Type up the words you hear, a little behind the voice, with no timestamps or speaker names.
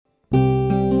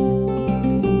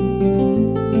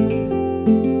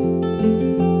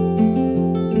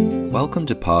Welcome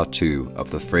to part 2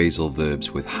 of the Phrasal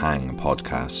Verbs with Hang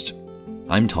podcast.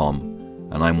 I'm Tom,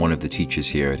 and I'm one of the teachers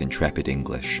here at Intrepid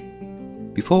English.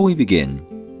 Before we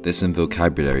begin, there's some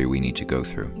vocabulary we need to go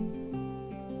through.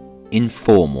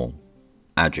 Informal,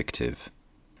 adjective,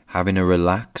 having a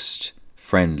relaxed,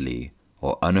 friendly,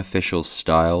 or unofficial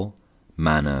style,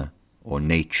 manner, or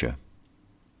nature.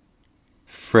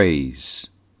 Phrase,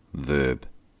 verb,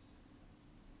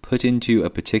 put into a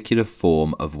particular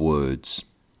form of words.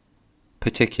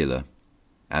 Particular,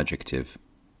 adjective,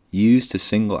 used to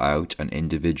single out an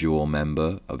individual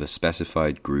member of a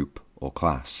specified group or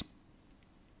class.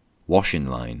 Washing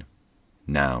line,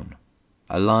 noun,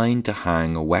 a line to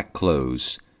hang wet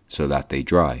clothes so that they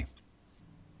dry.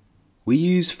 We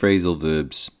use phrasal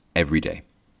verbs every day.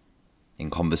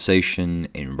 In conversation,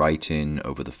 in writing,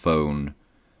 over the phone.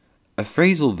 A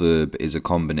phrasal verb is a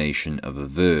combination of a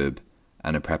verb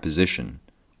and a preposition,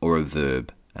 or a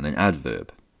verb and an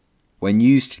adverb. When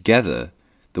used together,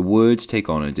 the words take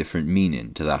on a different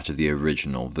meaning to that of the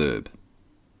original verb.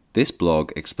 This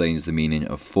blog explains the meaning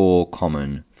of 4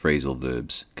 common phrasal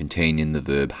verbs containing the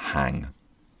verb hang.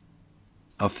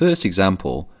 Our first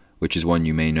example, which is one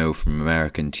you may know from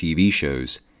American TV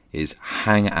shows, is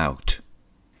hang out.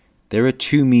 There are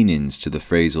 2 meanings to the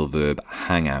phrasal verb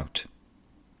hang out.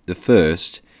 The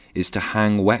first is to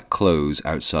hang wet clothes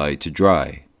outside to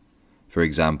dry. For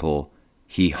example,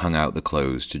 he hung out the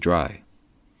clothes to dry.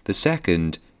 The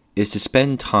second is to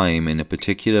spend time in a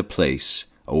particular place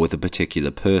or with a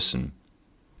particular person.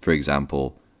 For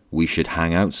example, we should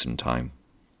hang out sometime.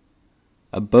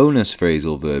 A bonus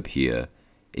phrasal verb here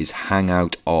is hang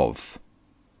out of,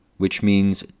 which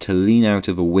means to lean out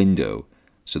of a window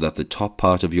so that the top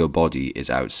part of your body is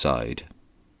outside.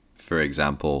 For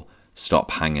example,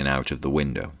 stop hanging out of the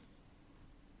window.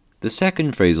 The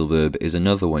second phrasal verb is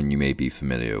another one you may be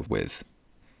familiar with.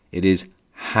 It is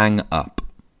hang up.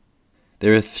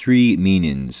 There are 3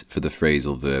 meanings for the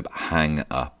phrasal verb hang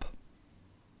up.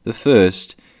 The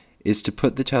first is to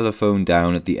put the telephone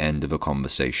down at the end of a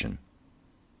conversation.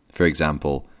 For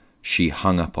example, she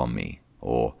hung up on me,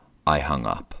 or I hung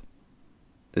up.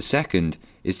 The second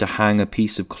is to hang a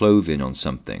piece of clothing on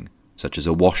something, such as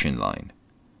a washing line.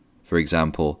 For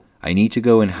example, I need to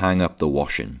go and hang up the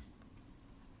washing.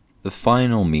 The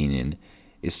final meaning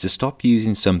is to stop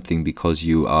using something because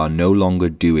you are no longer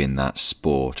doing that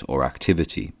sport or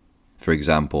activity. For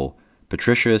example,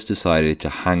 Patricia has decided to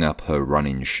hang up her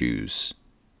running shoes.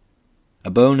 A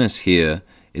bonus here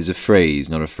is a phrase,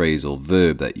 not a phrasal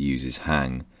verb that uses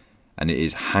hang, and it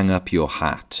is hang up your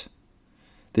hat.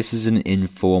 This is an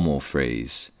informal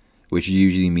phrase, which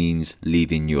usually means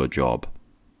leaving your job.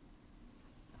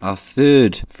 Our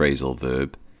third phrasal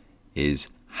verb is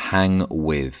hang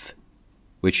with,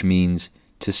 which means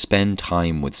to spend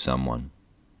time with someone.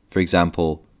 For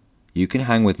example, you can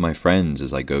hang with my friends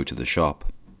as I go to the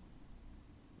shop.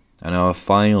 And our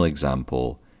final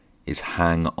example is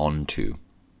hang on to.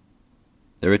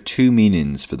 There are 2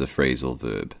 meanings for the phrasal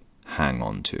verb hang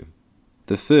on to.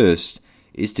 The first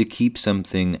is to keep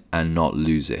something and not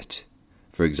lose it.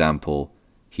 For example,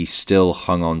 he still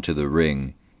hung on to the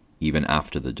ring even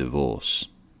after the divorce.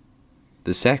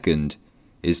 The second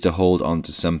is to hold on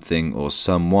to something or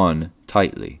someone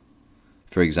tightly.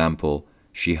 For example,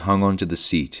 she hung onto the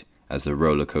seat as the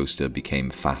roller coaster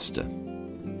became faster.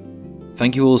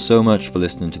 Thank you all so much for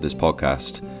listening to this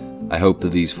podcast. I hope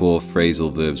that these 4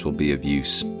 phrasal verbs will be of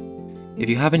use. If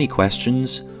you have any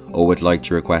questions or would like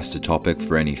to request a topic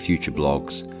for any future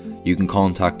blogs, you can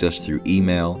contact us through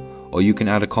email, or you can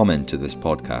add a comment to this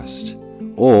podcast,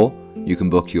 or you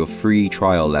can book your free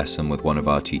trial lesson with one of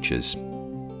our teachers.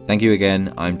 Thank you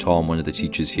again. I'm Tom, one of the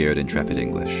teachers here at Intrepid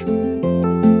English.